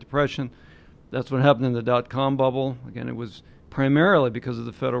got the Great Depression. That's what happened in the dot-com bubble. Again, it was primarily because of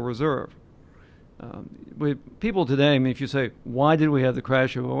the Federal Reserve. People today, I mean, if you say, why did we have the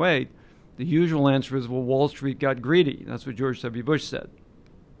crash of '08? The usual answer is, well, Wall Street got greedy. That's what George W. Bush said.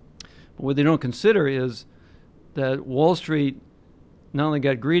 But what they don't consider is that Wall Street not only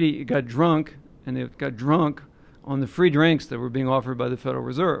got greedy, it got drunk, and it got drunk on the free drinks that were being offered by the Federal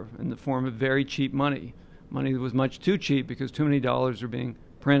Reserve in the form of very cheap money. Money that was much too cheap because too many dollars were being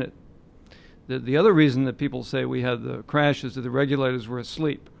printed. The other reason that people say we had the crash is that the regulators were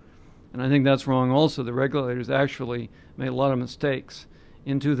asleep. And I think that's wrong also. The regulators actually made a lot of mistakes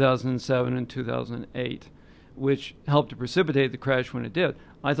in 2007 and 2008, which helped to precipitate the crash when it did.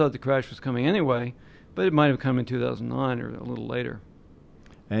 I thought the crash was coming anyway, but it might have come in 2009 or a little later.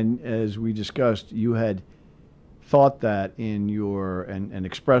 And as we discussed, you had thought that in your, and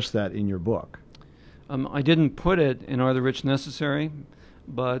expressed that in your book. I didn't put it in Are the Rich Necessary?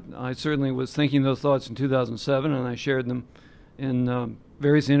 But I certainly was thinking those thoughts in 2007, and I shared them in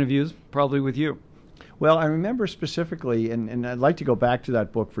various interviews, probably with you. Well, I remember specifically, and I'd like to go back to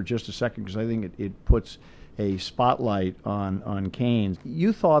that book for just a second because I think it puts a spotlight on Keynes.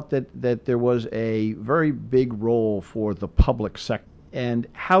 You thought that there was a very big role for the public sector. And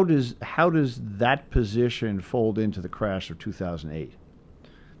how does that position fold into the crash of 2008?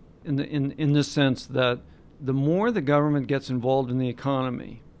 In the sense that the more the government gets involved in the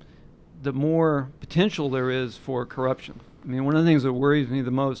economy, the more potential there is for corruption. I mean, one of the things that worries me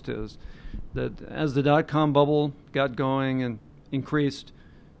the most is that as the dot-com bubble got going and increased,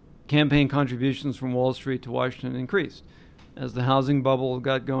 campaign contributions from Wall Street to Washington increased. As the housing bubble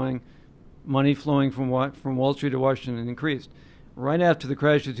got going, money flowing from Wall Street to Washington increased. Right after the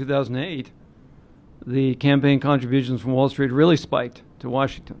crash of 2008, the campaign contributions from Wall Street really spiked to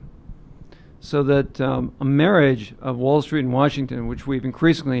Washington. So that a marriage of Wall Street and Washington, which we've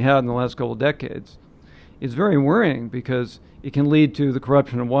increasingly had in the last couple of decades, is very worrying because it can lead to the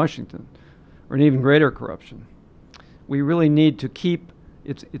corruption of Washington, or an even greater corruption. We really need to keep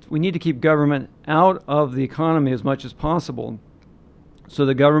we need to keep government out of the economy as much as possible, so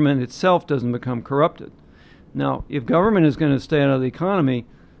the government itself doesn't become corrupted. Now, if government is going to stay out of the economy,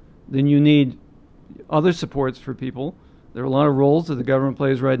 then you need other supports for people. There are a lot of roles that the government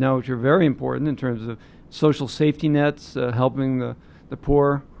plays right now which are very important in terms of social safety nets, helping the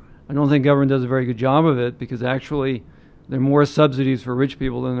poor. I don't think government does a very good job of it because actually there are more subsidies for rich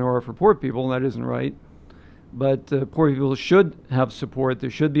people than there are for poor people, and that isn't right. But poor people should have support. There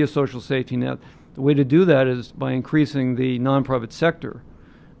should be a social safety net. The way to do that is by increasing the nonprofit sector,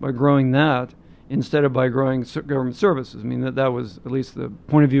 by growing that instead of by growing government services. I mean, that was at least the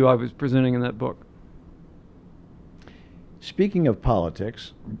point of view I was presenting in that book. Speaking of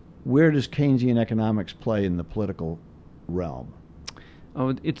politics, where does Keynesian economics play in the political realm?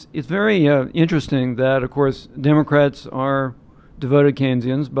 Oh, it's very interesting that, of course, Democrats are devoted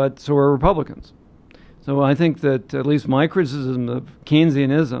Keynesians, but so are Republicans. So I think that at least my criticism of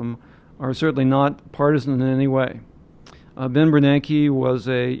Keynesianism are certainly not partisan in any way. Ben Bernanke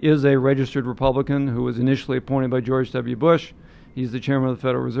is a registered Republican who was initially appointed by George W. Bush. He's the chairman of the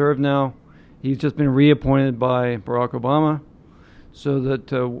Federal Reserve now. He's just been reappointed by Barack Obama. So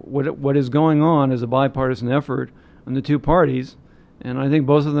that what is going on is a bipartisan effort on the two parties, and I think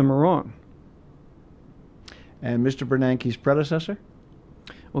both of them are wrong. And Mr. Bernanke's predecessor?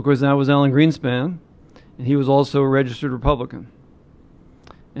 Well, of course, that was Alan Greenspan, and he was also a registered Republican.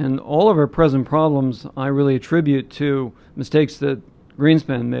 And all of our present problems I really attribute to mistakes that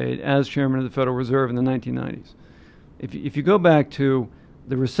Greenspan made as chairman of the Federal Reserve in the 1990s. If you go back to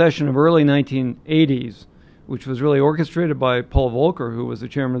the recession of early 1980s, which was really orchestrated by Paul Volcker, who was the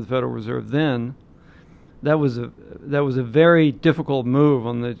chairman of the Federal Reserve then, that was a very difficult move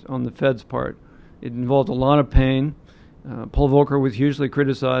on the Fed's part. It involved a lot of pain. Paul Volcker was hugely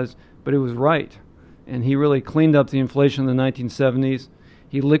criticized, but it was right. And he really cleaned up the inflation in the 1970s.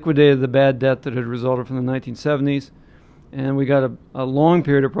 He liquidated the bad debt that had resulted from the 1970s. And we got a long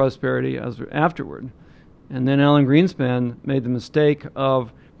period of prosperity afterward. And then Alan Greenspan made the mistake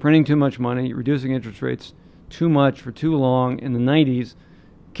of printing too much money, reducing interest rates too much for too long in the 90s,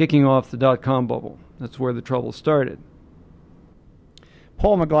 kicking off the dot-com bubble. That's where the trouble started.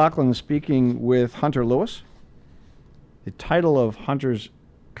 Paul McLaughlin speaking with Hunter Lewis. The title of Hunter's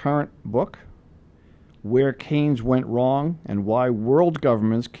current book, Where Keynes Went Wrong and Why World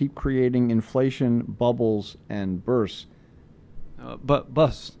Governments Keep Creating Inflation Bubbles and Bursts.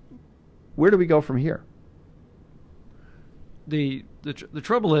 Busts. Where do we go from here? The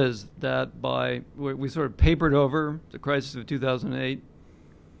trouble is that we sort of papered over the crisis of 2008.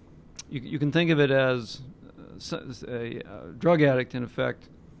 You can think of it as a drug addict, in effect,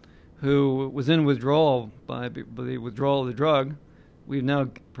 who was in withdrawal by the withdrawal of the drug. We've now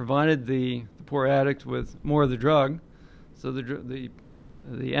provided the poor addict with more of the drug, so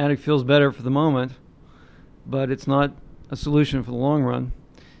the addict feels better for the moment, but it's not a solution for the long run.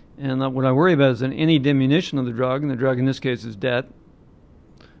 And what I worry about is that any diminution of the drug, and the drug in this case is debt,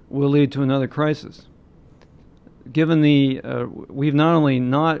 will lead to another crisis. Given we've not only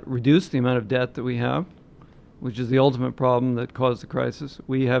not reduced the amount of debt that we have, which is the ultimate problem that caused the crisis,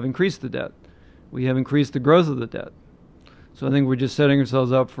 we have increased the debt. We have increased the growth of the debt. So I think we're just setting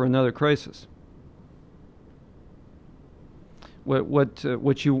ourselves up for another crisis.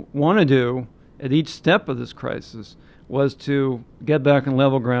 What you want to do at each step of this crisis was to get back on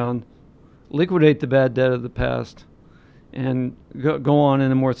level ground, liquidate the bad debt of the past, and go on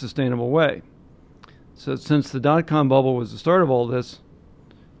in a more sustainable way. So since the dot-com bubble was the start of all this,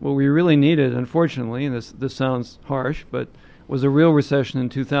 what we really needed, unfortunately, and this sounds harsh, but was a real recession in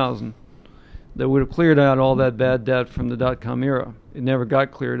 2000 that would have cleared out all that bad debt from the dot-com era. It never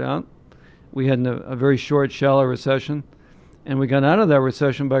got cleared out. We had a very short, shallow recession, and we got out of that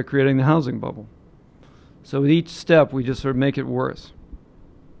recession by creating the housing bubble. So at each step, we just sort of make it worse.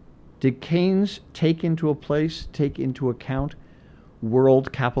 Did Keynes take into account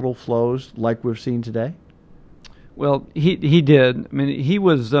world capital flows like we've seen today? Well, he did. I mean, he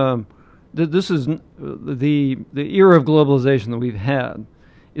was. This is the era of globalization that we've had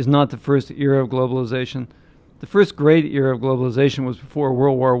is not the first era of globalization. The first great era of globalization was before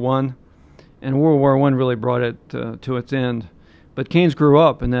World War I, and World War I really brought it to its end. But Keynes grew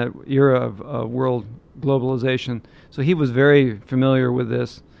up in that era of world globalization, so he was very familiar with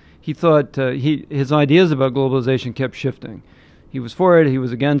this. He thought his ideas about globalization kept shifting. He was for it, he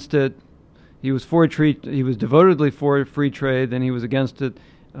was against it. He was devotedly for free trade, then he was against it.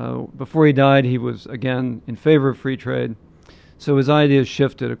 Before he died, he was again in favor of free trade. So his ideas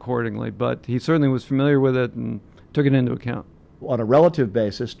shifted accordingly, but he certainly was familiar with it and took it into account. On a relative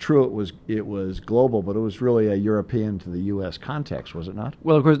basis, true, it was global, but it was really a European to the U.S. context, was it not?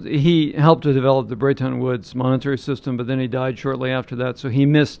 Well, of course, he helped to develop the Bretton Woods monetary system, but then he died shortly after that, so he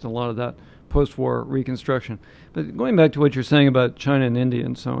missed a lot of that post-war reconstruction. But going back to what you're saying about China and India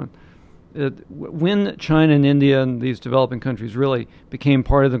and so on, when China and India and these developing countries really became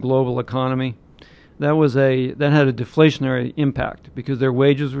part of the global economy, that had a deflationary impact because their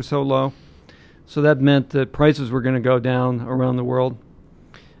wages were so low. So that meant that prices were going to go down around the world.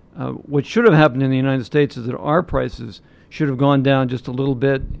 What should have happened in the United States is that our prices should have gone down just a little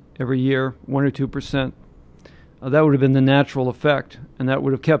bit every year, 1 or 2%. That would have been the natural effect, and that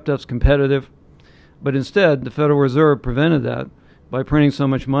would have kept us competitive. But instead, the Federal Reserve prevented that by printing so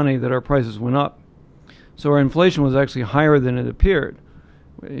much money that our prices went up. So our inflation was actually higher than it appeared.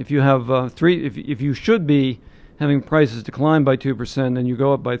 If you have if you should be having prices decline by 2% and you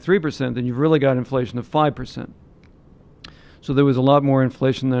go up by 3%, then you've really got inflation of 5%. So there was a lot more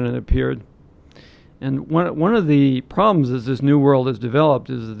inflation than it appeared. And one of the problems as this new world has developed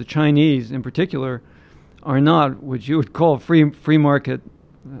is that the Chinese, in particular, are not what you would call free market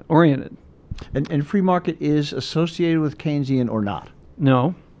oriented. And free market is associated with Keynesian or not?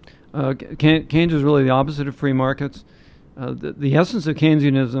 No. Keynes is really the opposite of free markets. The essence of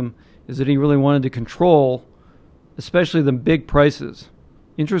Keynesianism is that he really wanted to control, especially the big prices.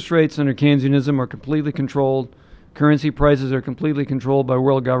 Interest rates under Keynesianism are completely controlled. Currency prices are completely controlled by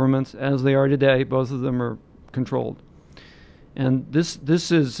world governments, as they are today. Both of them are controlled. And this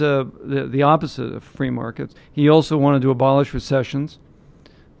is the opposite of free markets. He also wanted to abolish recessions.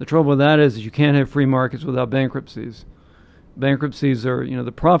 The trouble with that is you can't have free markets without bankruptcies. Bankruptcies are,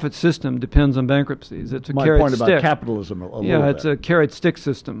 the profit system depends on bankruptcies. It's a My carrot point stick. about capitalism a little Yeah, bit. it's a carrot stick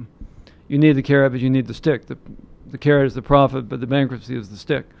system. You need the carrot, but you need the stick. The carrot is the profit, but the bankruptcy is the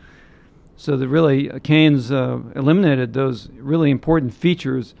stick. So that really Keynes eliminated those really important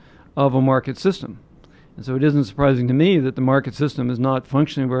features of a market system. And so it isn't surprising to me that the market system is not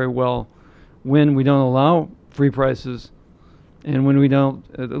functioning very well when we don't allow free prices and when we don't,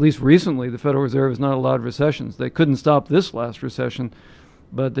 at least recently, the Federal Reserve has not allowed recessions. They couldn't stop this last recession,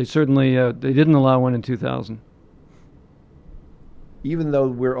 but they certainly they didn't allow one in 2000. Even though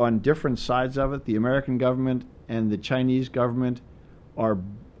we're on different sides of it, the American government and the Chinese government are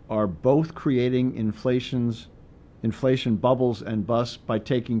both creating inflation bubbles and busts by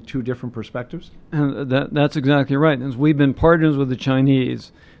taking two different perspectives? And that's exactly right. As we've been partners with the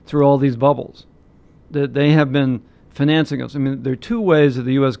Chinese through all these bubbles, that they have been financing us. I mean, there are two ways that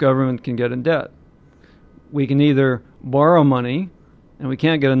the U.S. government can get in debt. We can either borrow money, and we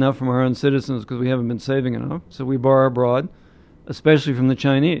can't get enough from our own citizens because we haven't been saving enough, so we borrow abroad, especially from the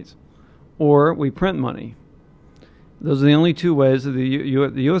Chinese, or we print money. Those are the only two ways that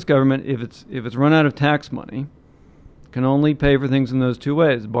the U.S. government, if it's run out of tax money, can only pay for things in those two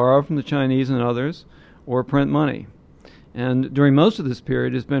ways: borrow from the Chinese and others, or print money. And during most of this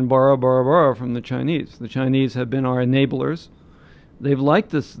period, it's been borrow from the Chinese. The Chinese have been our enablers. They've liked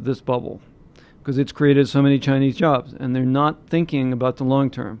this bubble because it's created so many Chinese jobs, and they're not thinking about the long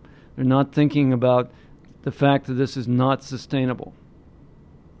term. They're not thinking about the fact that this is not sustainable.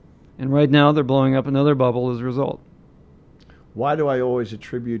 And right now, they're blowing up another bubble as a result. Why do I always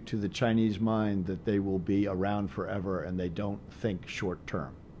attribute to the Chinese mind that they will be around forever and they don't think short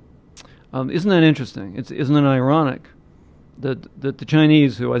term? Isn't that interesting? Isn't it ironic that the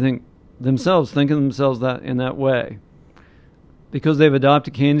Chinese, who I think themselves think of themselves that in that way, because they've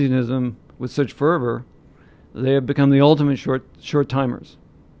adopted Keynesianism with such fervor, they have become the ultimate short timers.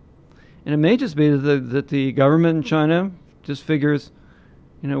 And it may just be that the government in China just figures,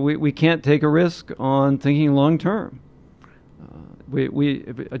 we can't take a risk on thinking long term. We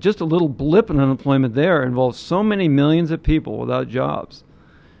just a little blip in unemployment there involves so many millions of people without jobs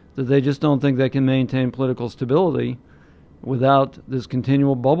that they just don't think they can maintain political stability without this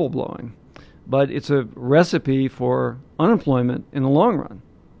continual bubble blowing. But it's a recipe for unemployment in the long run.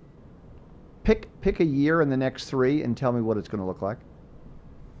 Pick a year in the next three and tell me what it's going to look like.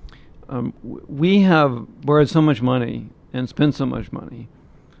 We have borrowed so much money and spent so much money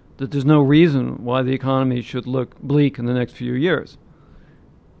that there's no reason why the economy should look bleak in the next few years.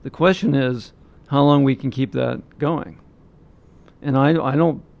 The question is how long we can keep that going. And I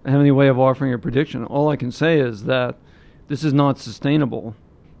don't have any way of offering a prediction. All I can say is that this is not sustainable.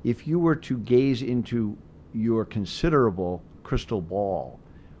 If you were to gaze into your considerable crystal ball,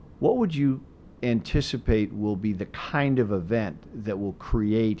 what would you anticipate will be the kind of event that will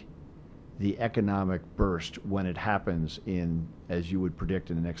create the economic burst when it happens in, as you would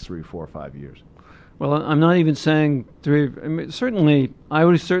predict, in the next 3, 4, 5 years? Well, I'm not even saying three. I mean, I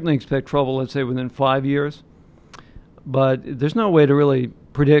would certainly expect trouble, let's say, within 5 years. But there's no way to really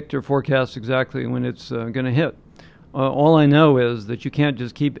predict or forecast exactly when it's going to hit. All I know is that you can't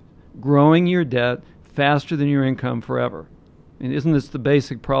just keep growing your debt faster than your income forever. I mean, isn't this the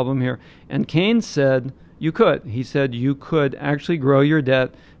basic problem here? And Keynes said you could. He said you could actually grow your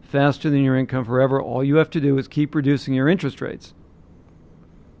debt faster than your income forever. All you have to do is keep reducing your interest rates.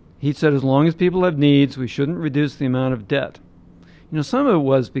 He said as long as people have needs, we shouldn't reduce the amount of debt. Some of it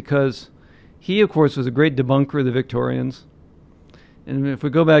was because he, of course, was a great debunker of the Victorians. And if we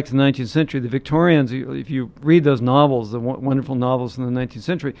go back to the 19th century, the Victorians, if you read those novels, the wonderful novels from the 19th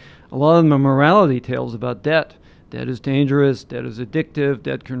century, a lot of them are morality tales about debt. Debt is dangerous. Debt is addictive.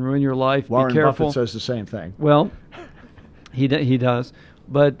 Debt can ruin your life. Warren Be careful. Buffett says the same thing. Well, he does.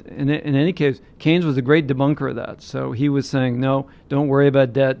 But in any case, Keynes was a great debunker of that. So he was saying, no, don't worry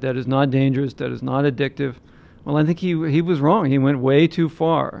about debt. Debt is not dangerous. Debt is not addictive. Well, I think he was wrong. He went way too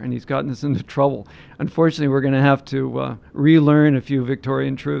far, and he's gotten us into trouble. Unfortunately, we're going to have to relearn a few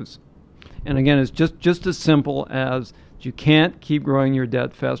Victorian truths. And again, it's just as simple as you can't keep growing your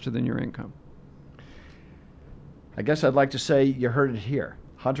debt faster than your income. I guess I'd like to say you heard it here.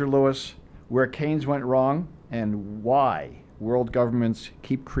 Hunter Lewis, where Keynes went wrong and why world governments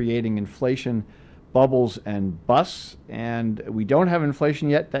keep creating inflation bubbles and busts. And we don't have inflation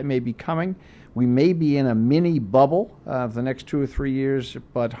yet. That may be coming. We may be in a mini bubble for the next 2 or 3 years,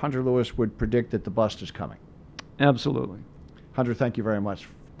 but Hunter Lewis would predict that the bust is coming. Absolutely. Hunter, thank you very much.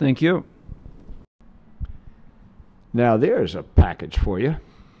 Thank you. Now there's a package for you.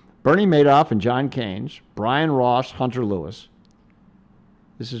 Bernie Madoff and John Keynes, Brian Ross, Hunter Lewis.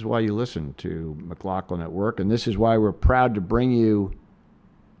 This is why you listen to McLaughlin at Work, and this is why we're proud to bring you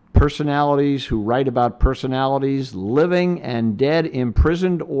personalities who write about personalities, living and dead,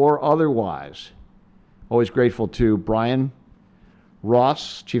 imprisoned or otherwise. Always grateful to Brian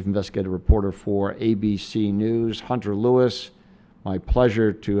Ross, Chief Investigative Reporter for ABC News, Hunter Lewis. My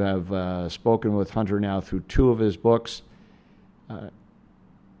pleasure to have spoken with Hunter now through 2 of his books.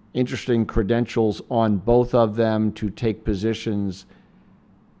 Interesting credentials on both of them to take positions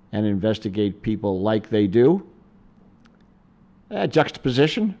and investigate people like they do.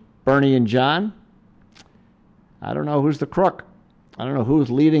 Juxtaposition, Bernie and John. I don't know who's the crook. I don't know who's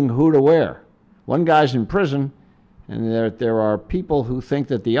leading who to where. One guy's in prison, and there are people who think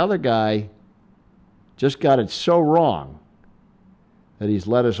that the other guy just got it so wrong that he's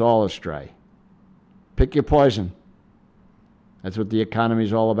led us all astray. Pick your poison. That's what the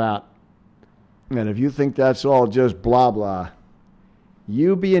economy's all about. And if you think that's all just blah, blah,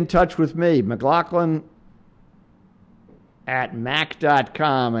 you be in touch with me, McLaughlin at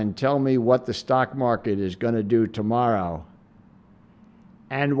Mac.com, and tell me what the stock market is going to do tomorrow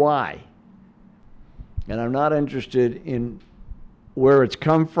and why. And I'm not interested in where it's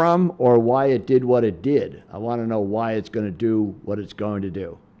come from or why it did what it did. I want to know why it's going to do what it's going to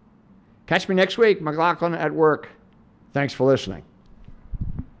do. Catch me next week, McLaughlin at Work. Thanks for listening.